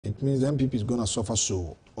it means the MPP is going to suffer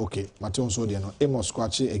so. Okay, Matthew Sodiano, Amos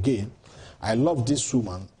Kwachi again. I love this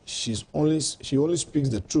woman. She only speaks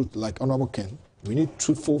the truth like Honorable Ken. We need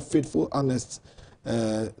truthful, faithful, honest,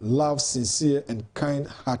 love, sincere, and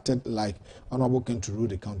kind-hearted like Honorable Ken to rule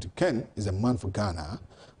the county. Ken is a man for Ghana.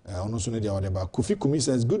 Kofi Kumi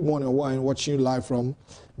says, good morning, wine, watching you live from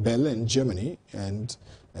Berlin, Germany, and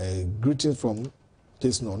greetings from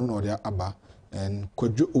Abba. And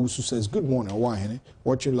Kwadjo Usu says, good morning, wine,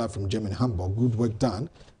 watching you live from Germany, Hamburg. Good work done.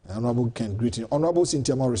 Honorable Ken, greeting. Honorable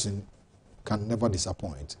Cynthia Morrison can never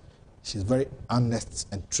disappoint. She's very honest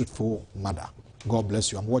and truthful mother. God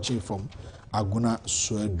bless you. I'm watching from Aguna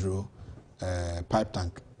Suedro pipe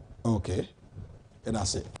tank. Okay, and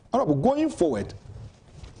that's it. Honorable, going forward,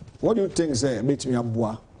 what do you think? Say, make me a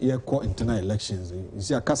boy. Here, call internal elections. You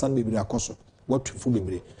see, a Kasan baby, a koso. What full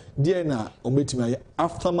baby? Dear na, ometi me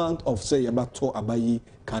aftermath of say about to abayi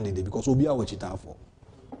candidate because obi a watch it out for.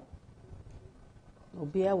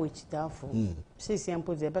 Obi a watch it out for. Say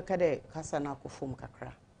simple. They be kade Kasan akufo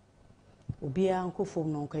kakra. Obi a akufo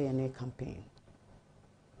no nka ye ne campaign.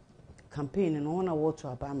 Campaign no na water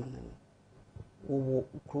abama na. Wo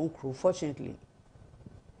kron. Fortunately,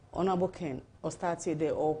 Honorable Ken, or started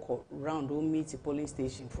there all round o meet the polling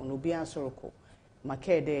station for no be answerable.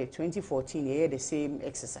 Make there 2014, ye the same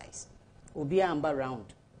exercise. Obi amba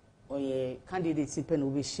round. Or ye candidates pen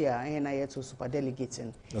will be share and I to super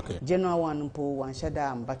delegating. Okay. General one po one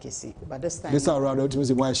shada and bakesi. But this time. This around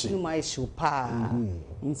ultimately why she. No my shoe pa.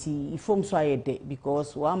 Inti form so I day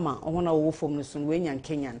because wama ona wo form no sun when yan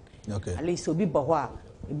Kenyan. Okay. At least obi bahwa.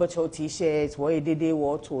 But your t-shirts, what you did,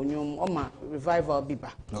 what to you, oma revival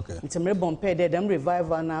biba. Okay. It's a rebon pair there. Them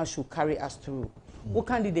revival now should carry us through. What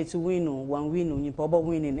candidate to win? One win, you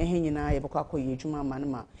probably winning. Ehini na yebokako yejuma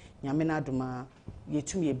manama. Nyamena duma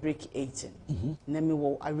yetumi break 18. Nemi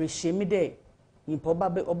wo I reshame there. You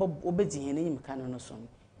probably obedi hene you mekano no son.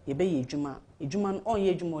 Yebe yejuma. Yejuma on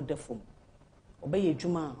yejuma defum. Obey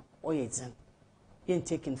yejuma or yezen. Yen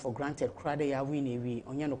taken for granted. Crowd ya win a we.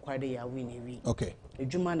 Onya no crowd ya win a we. Okay.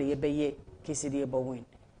 Ejuma na yebe ye Kencity ebo win.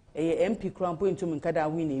 MP crown point to Minkada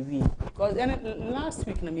win a we. Because last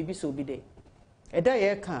week na maybe so be there. Eda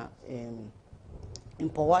ye ka in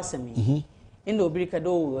Powasemi. In the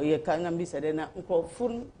Obricado ye ka na bisa de na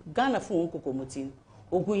nkrofun Ghana fun kokomutin.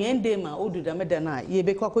 Ogun yende ma odu da medana ye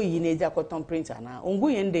be kwako yine ja cotton printer na. Ongu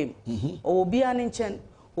yende. Obi an nchen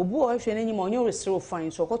obu o hwe n'enyim onye resero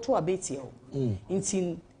fine so koto abeti o.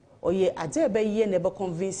 Ntin oye ade be ye na be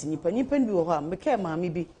convince nipa bi wo ha meka maami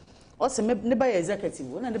bi o se ne ba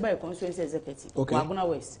executive na ne ba constituency executive Aguna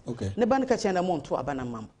West ne ba ne ka chen na monto abana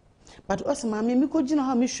mam but o se maami mi ko gina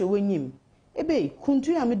ha mi hwe wanyim ebe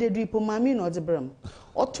kuntu ya me dedu ipo maami na odebram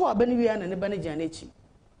o to abani wi na ne ba ne gina echi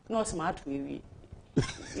na o se ma ato ewi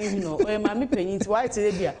you know o maami panyin ti wa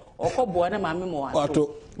ite bia okobo na maami mo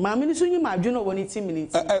ato maami ni so nyim adweno woni 10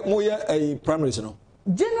 minutes mo ye primaries no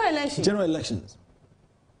general elections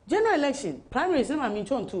primaries na maami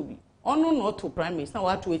chon to bi ono no to primaries na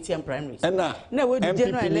wa to ATM primaries na we do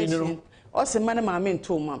general election o se man maami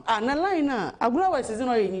nto mam na line na Aguna West is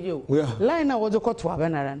no yenije o line na wo do koto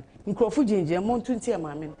abenara nkrofu jinje mo ntunti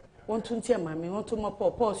maami wontunti maami wonto mo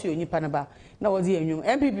Paul so onipa na ba na wo di enwum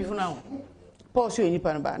MPP fu na Paul so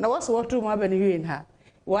onipa na ba na wo se wo to mo abani hwe ha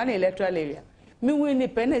one electoral area me win the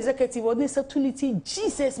pen executive or this opportunity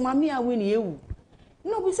Jesus maami a win you.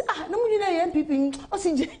 No, we say, no, we need MPP. Oh,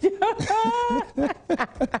 see,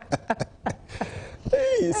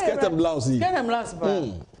 hey, scatter blousey. Scatter blouse,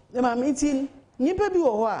 but the meeting, you baby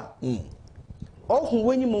or what? Oh,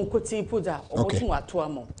 when you mon quoting put that, or what to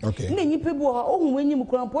amo. Okay. Then you people are, oh, when you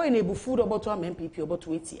cramp point able food about to MPP about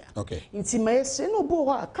 20 years. Okay. It's my no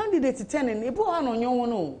boa candidate 10 and a boa on your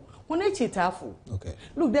one. When it's tafu. Okay.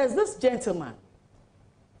 Look, there's this gentleman.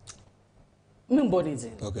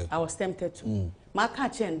 Okay. I was tempted to. My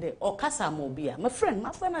catch and or Casa Mobia. My friend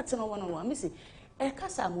at one missy. A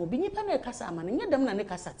Casa Mobi, Nipan Casa man, and yet them na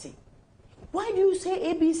Casati. Why do you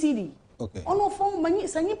say ABCD? Okay. On no phone, Mani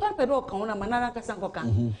Sanipan Pedro Kona Manana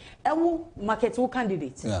Casancocan. Ewu market two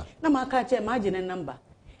candidates. Now my catch imagine a number.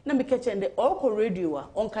 Now me catch and the Oracle radio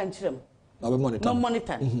on country. No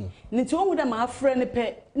monitor. Nito with them, my friend,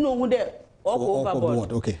 no, with the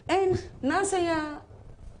overboard. Okay. And Nancy.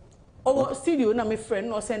 Or studio na my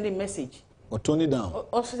friend or sending message or tone it down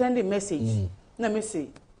or sending message na me say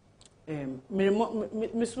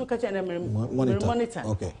Miss Lukacha and monitor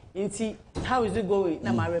okay inti how is it going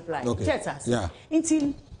na my reply chat us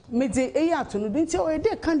inti me dey afternoon inti o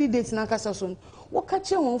dey candidate na kasa so what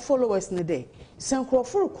catch one followers na dey sen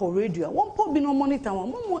croforo ko radio one po bi no monitor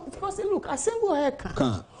one because look assemble here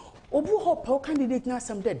can obu hope candidate na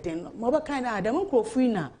some dead then mobile kind of dem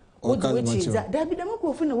crofina what which is that there be dem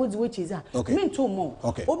crofina what which is that mean two more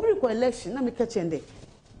obi ko election na me catch ende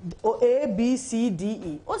A B C D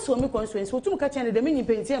E also me constituency what to catch ende dem ni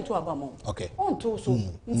pension to abamo on to so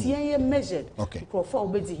nti yen measured crofo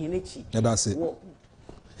obedi hinechi that's it.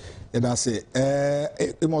 Yeah, that's it.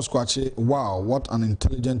 Amos Kwachi, wow, what an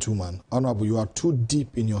intelligent woman. Honorable, you are too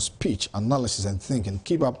deep in your speech, analysis, and thinking.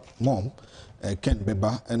 Keep up, Mom. Ken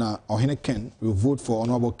Beba and Ohene Ken will vote for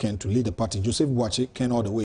Honorable Ken to lead the party. Joseph Boachi, Ken all the way.